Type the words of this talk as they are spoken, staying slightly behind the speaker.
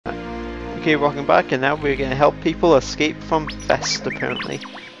Okay, welcome back, and now we're going to help people escape from Fest, apparently.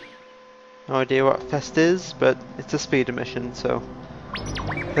 No idea what Fest is, but it's a speeder mission, so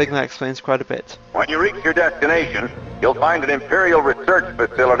I think that explains quite a bit. When you reach your destination, you'll find an Imperial research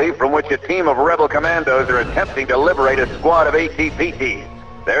facility from which a team of rebel commandos are attempting to liberate a squad of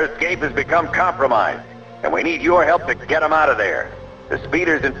ATPTs. Their escape has become compromised, and we need your help to get them out of there. The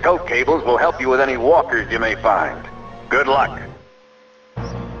speeders and tow cables will help you with any walkers you may find. Good luck.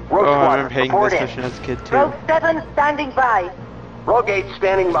 Rogue I remember hating this mission as a kid too. Rogue 7 standing by. Rogue 8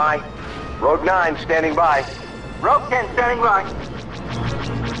 standing by. Rogue 9 standing by. Rogue 10 standing by.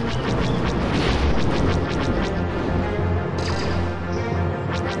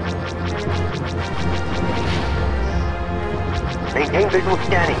 Maintain visual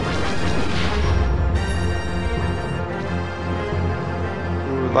scanning.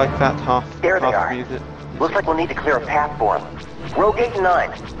 Ooh, like that half music. Looks like we'll need to clear a path for him. Rogue 8 and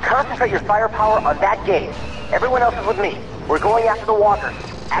 9, concentrate your firepower on that gate. Everyone else is with me. We're going after the walkers.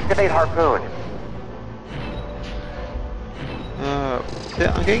 Activate Harpoon.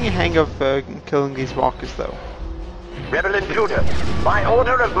 I'm getting a hang of killing these walkers, though. Rebel intruder, by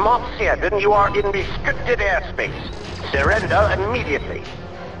order of Moff Seaton, you are in restricted airspace. Surrender immediately.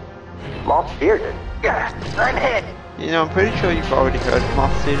 Moff Seaton? Yeah, I'm hit. You know, I'm pretty sure you've already heard of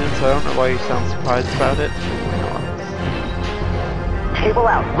Moff Seaton, so I don't know why you sound surprised about it. Cable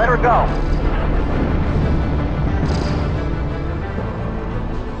out, let her go.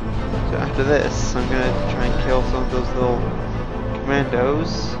 So after this, I'm gonna try and kill some of those little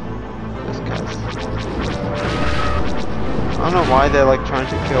commandos. Those guys. I don't know why they're like trying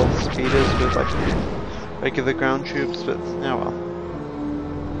to kill speeders with like regular ground troops, but oh well.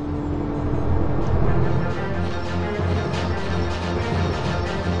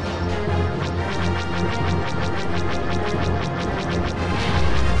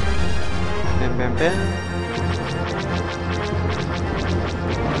 Bam bam bam.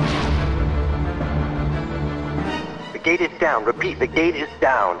 The gate is down. Repeat, the gate is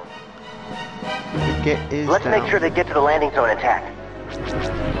down. The gate is Let's down. make sure they get to the landing zone intact.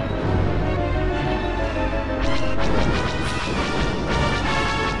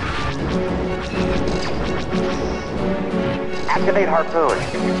 Activate Harpoon.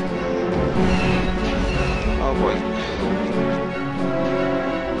 Oh boy.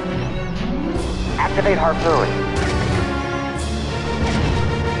 Activate Harpoon.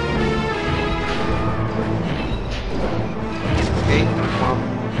 Okay, one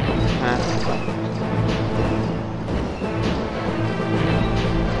pass.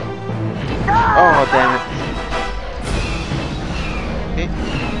 Oh damn it. Okay.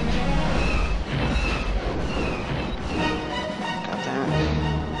 God damn it.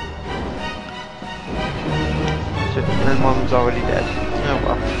 Shit, and then one's already dead. Oh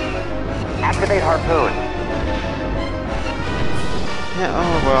well. Activate Harpoon. Yeah,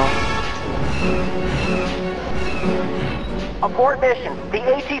 oh well. Abort mission. The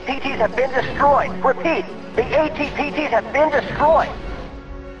ATPTs have been destroyed. Repeat, the ATPTs have been destroyed.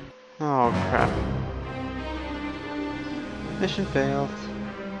 Oh crap. Mission failed.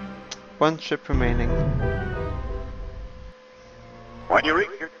 One ship remaining. When you reach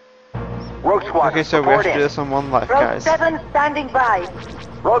your... Rogue Squadron, Okay, so we have to do this on one life, Rogue guys. 7 standing by.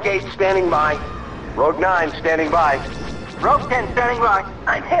 Rogue 8 standing by. Rogue 9 standing by. Rogue 10 standing by.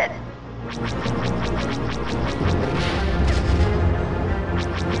 I'm hit.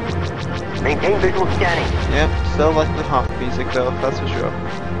 Maintain visual scanning. Yep, still like the half music though, that's for sure.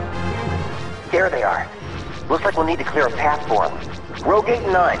 There they are. Looks like we'll need to clear a path for them. Rogue 8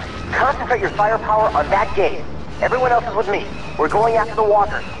 and 9, concentrate your firepower on that gate. Everyone else is with me. We're going after the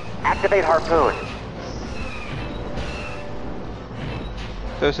walkers. Activate Harpoon.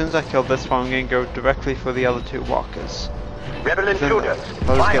 So as soon as I kill this one, I'm going to go directly for the other two walkers. Rebel intruders,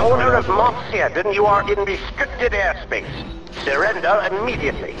 I'll just by get order right of Moff Seaton, you are in restricted airspace. Surrender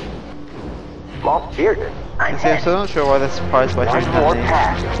immediately. Moff Seaton? I'm See, I'm hit. still not sure why they're surprised by One doing more that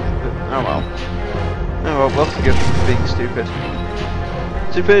pass. name. But, oh well. Oh well, we'll forgive them for being stupid.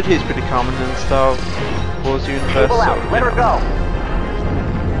 Stupidity is pretty common in the Star Wars universe, Cable so... out, let her go.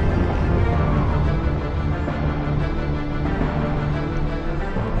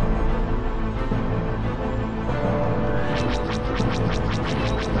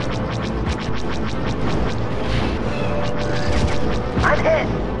 I'm hit.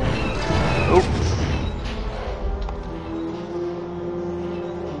 Oops.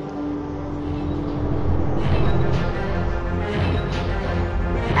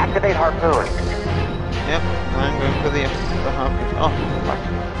 Activate Harpoon. Yep, I'm going for the harpoon. Oh, fuck.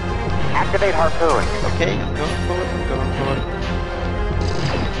 Activate Harpoon. Okay, I'm going for it, I'm going for it.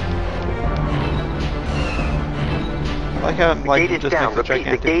 like how The like gate is just down. makes a Repeat,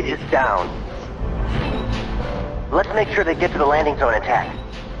 the gigantic gate leap. is down. Let's make sure they get to the landing zone intact.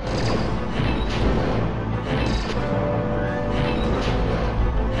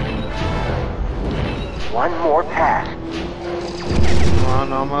 One more pass.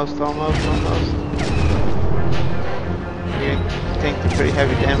 Come on, almost. You think they're pretty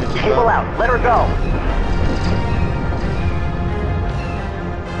heavy damage as Cable well. out. Let her go.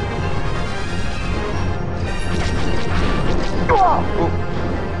 Oh.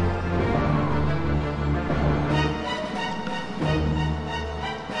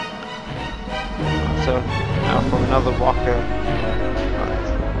 So now from another walker.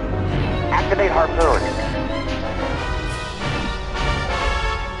 Activate harpoon.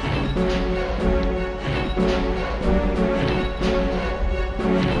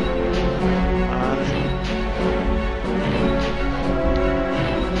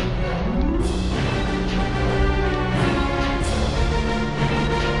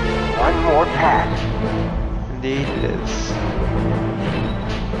 One more pass. Indeed it is.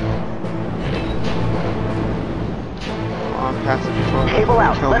 Come on, pass it before Cable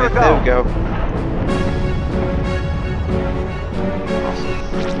out. kill Let me. her There we go. go.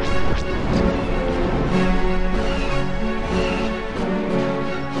 Awesome.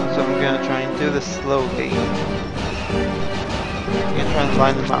 So I'm gonna try and do this slowly. I'm gonna try and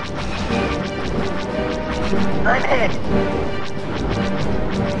line them up. I'm hit.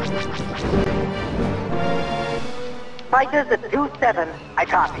 Fighters at 2-7. I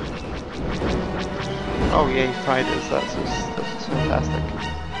copy. Oh yay, fighters, that's just fantastic.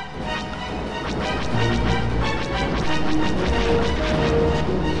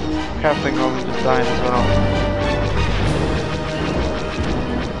 Crafting all them just dying as well.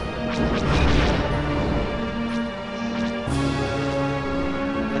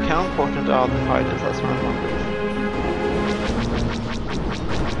 Look how important are the fighters, that's what I'm wondering.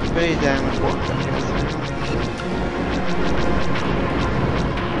 Pretty damn important, I guess.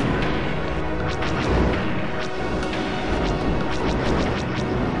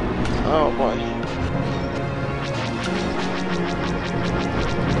 Oh boy.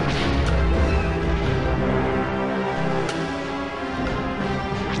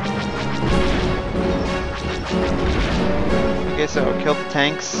 Okay, so I'll kill the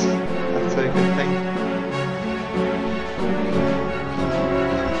tanks. That's a good thing.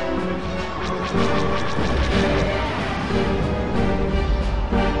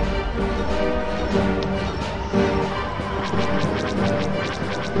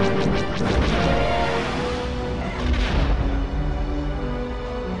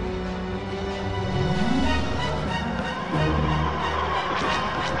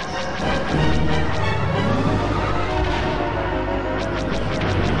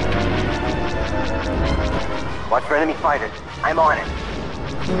 Watch for enemy fighters. I'm on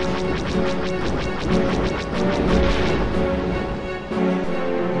it.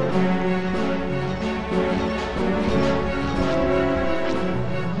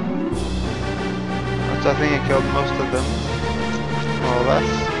 So I think I killed most of them, more or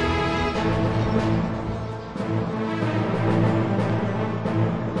less.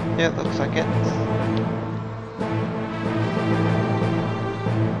 Yeah, it looks like it.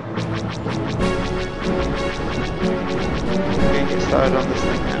 We can get started on this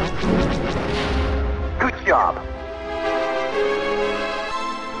thing now. Good job.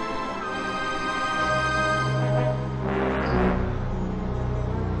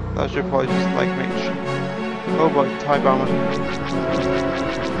 That should probably just like make sure. Oh boy, TIE bomber.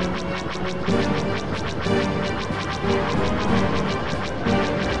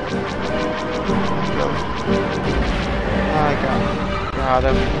 Go. I got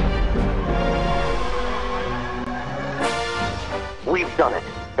him. We've done it.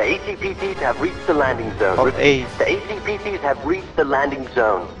 The ACPTs have reached the landing zone. Oh, Repeat, A. the ACPTs have reached the landing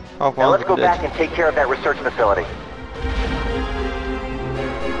zone. Oh, Now one let's of go them back did. and take care of that research facility.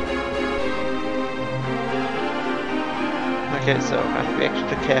 Okay, so I have to be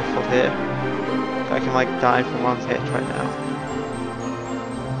extra careful here. I can like die from one hit right now.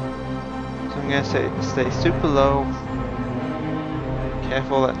 So I'm gonna say stay super low.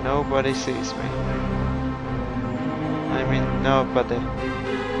 Careful that nobody sees me. I mean nobody.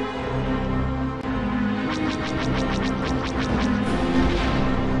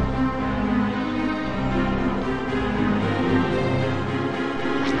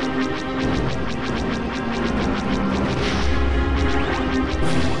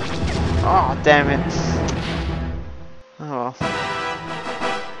 Oh, damn it. Oh well.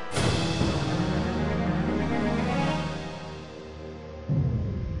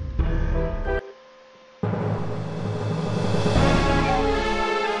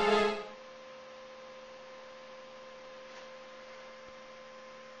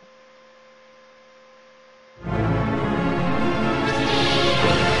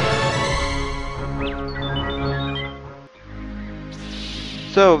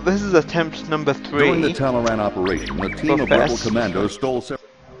 So this is attempt number 3. During the Talaran operation, a team of rebel Fest. commandos stole several...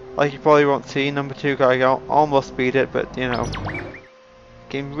 Like you probably won't see, number 2 guy almost beat it, but you know,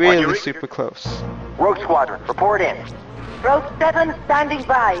 came really super close. Rogue Squadron, report in. Rogue 7 standing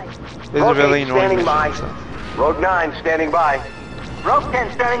by. This is a really annoying standing by. mission, so. Rogue 9 standing by. Rogue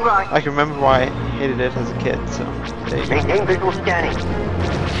 10 standing by. I can remember why I hated it as a kid, so there you go. Maintain visual scanning.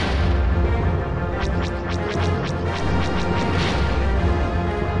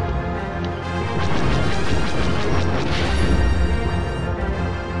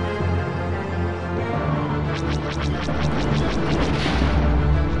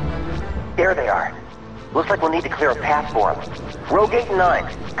 There they are. Looks like we'll need to clear a path for them. Rogue 8 and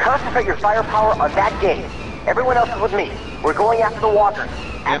 9, concentrate your firepower on that gate. Everyone else is with me. We're going after the walkers.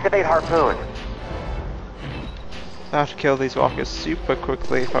 Activate harpoon. I have to kill these walkers super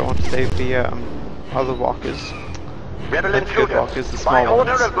quickly if I want to save the other walkers. Rebel The good intruders, walkers, the by small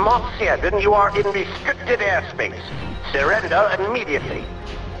order ones. of Moff, you are in restricted airspace. Surrender immediately.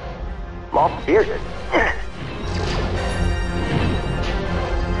 Moff Bearded.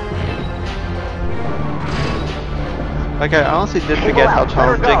 Like I honestly did forget how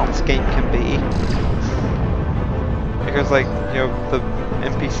challenging this game can be. Because like, you know, the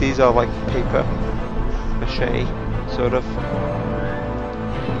NPCs are like paper mache, sort of.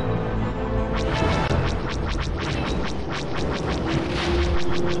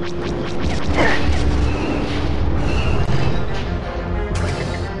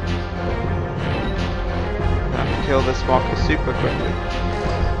 I have to kill this walker super quickly.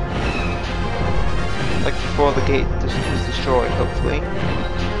 Like before the gate is destroyed, hopefully.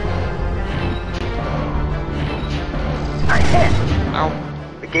 I'm hit. Ow.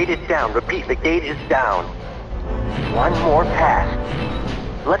 The gate is down. Repeat, the gate is down. One more pass.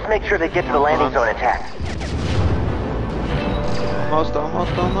 Let's make sure they get to the landing zone intact. Almost.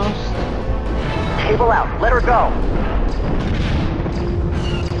 Cable out. Let her go.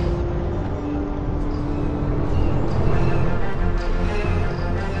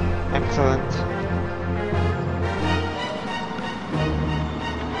 Excellent.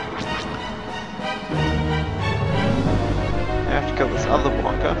 I have to kill this other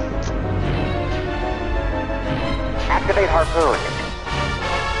walker. Activate harpoon.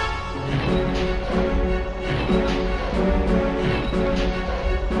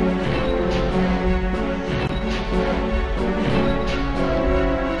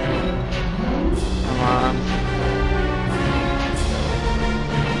 Come on.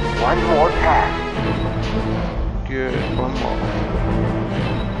 One more pass. Good. One more.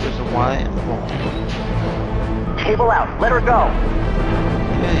 There's a Y and a ball. Cable out. Let her go.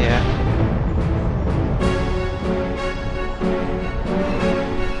 Yeah.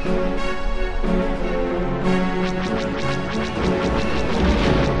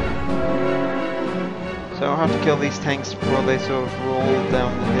 So I'll have to kill these tanks before they sort of roll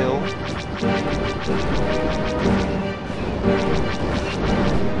down the hill.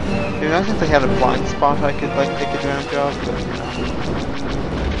 It'd be nice if they had a blind spot I could like take advantage of, but you know.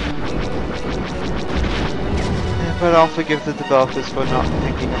 Yeah, but I'll forgive the developers for not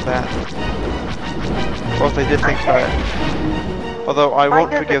thinking of that. Or if they did think about it. Although I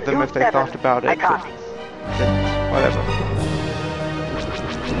won't forgive them if they thought about it, but whatever.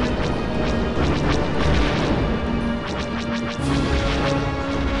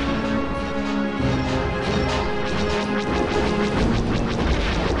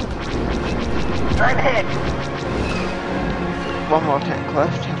 I'm hit. One more tank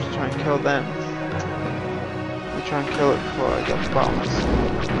left, have to try and kill them. I'll try and kill it before I get the bombs.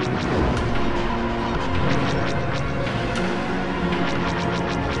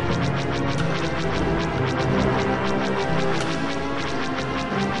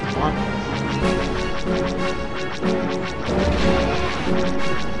 Come on.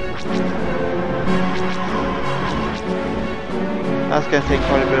 That's going to take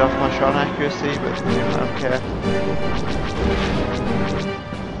quite a bit off my shot accuracy, but you know, I don't care.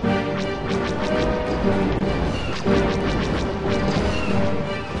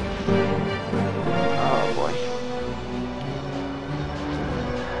 Oh boy.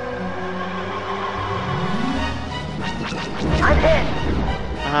 I'm hit.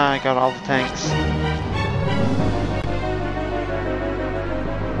 Ah, I got all the tanks.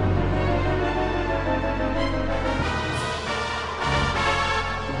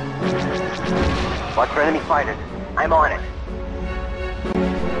 Watch for enemy fighters. I'm on it.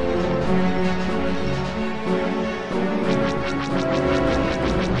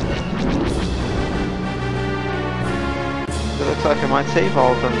 It looks like I might save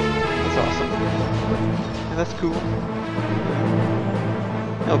all of them. That's awesome. Yeah, that's cool.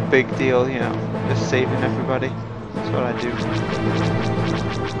 No big deal, you know, just saving everybody. That's what I do.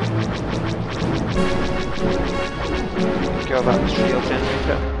 Kill that shield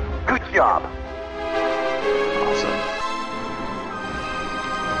generator. Good job. Awesome.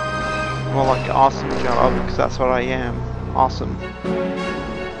 More like awesome job, because that's what I am. Awesome.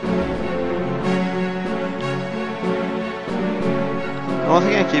 The one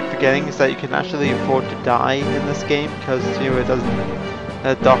thing I keep forgetting is that you can actually afford to die in this game, because you know, it doesn't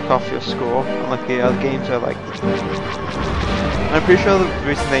dock off your score, unlike the other games are like. And I'm pretty sure the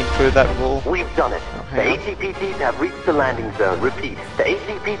reason they include that rule. We've done it. Oh, The hang on. ATPTs have reached the landing zone. Repeat, the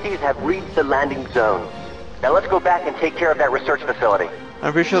ATPTs have reached the landing zone. Now let's go back and take care of that research facility.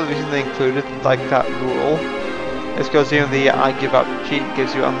 I'm pretty sure the reason they included like that rule is because, you know, the I give up cheat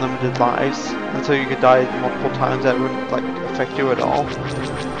gives you unlimited lives, and so you could die multiple times that wouldn't like affect you at all.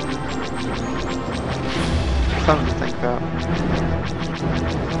 Something to think about.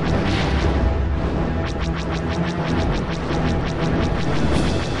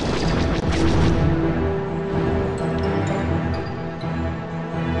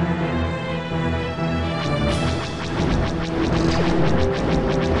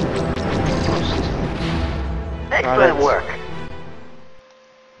 Excellent work.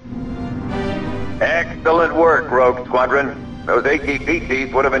 Excellent work, Rogue Squadron. Those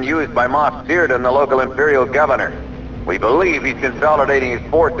ATPTs would have been used by Moff Searden, the local Imperial governor. We believe he's consolidating his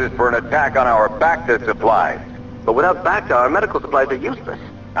forces for an attack on our Bacta supplies. But without Bacta, our medical supplies are useless.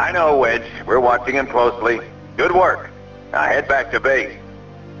 I know, Wedge. We're watching him closely. Good work. Now head back to base.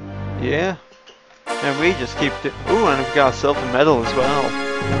 Yeah. And we just keep ooh, and we've got a silver medal as well.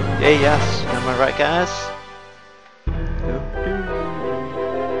 Yeah, yes. Am I right, guys?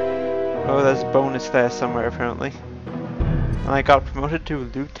 Oh, there's a bonus there somewhere apparently. And I got promoted to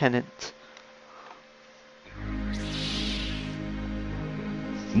lieutenant.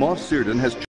 Moff Searden has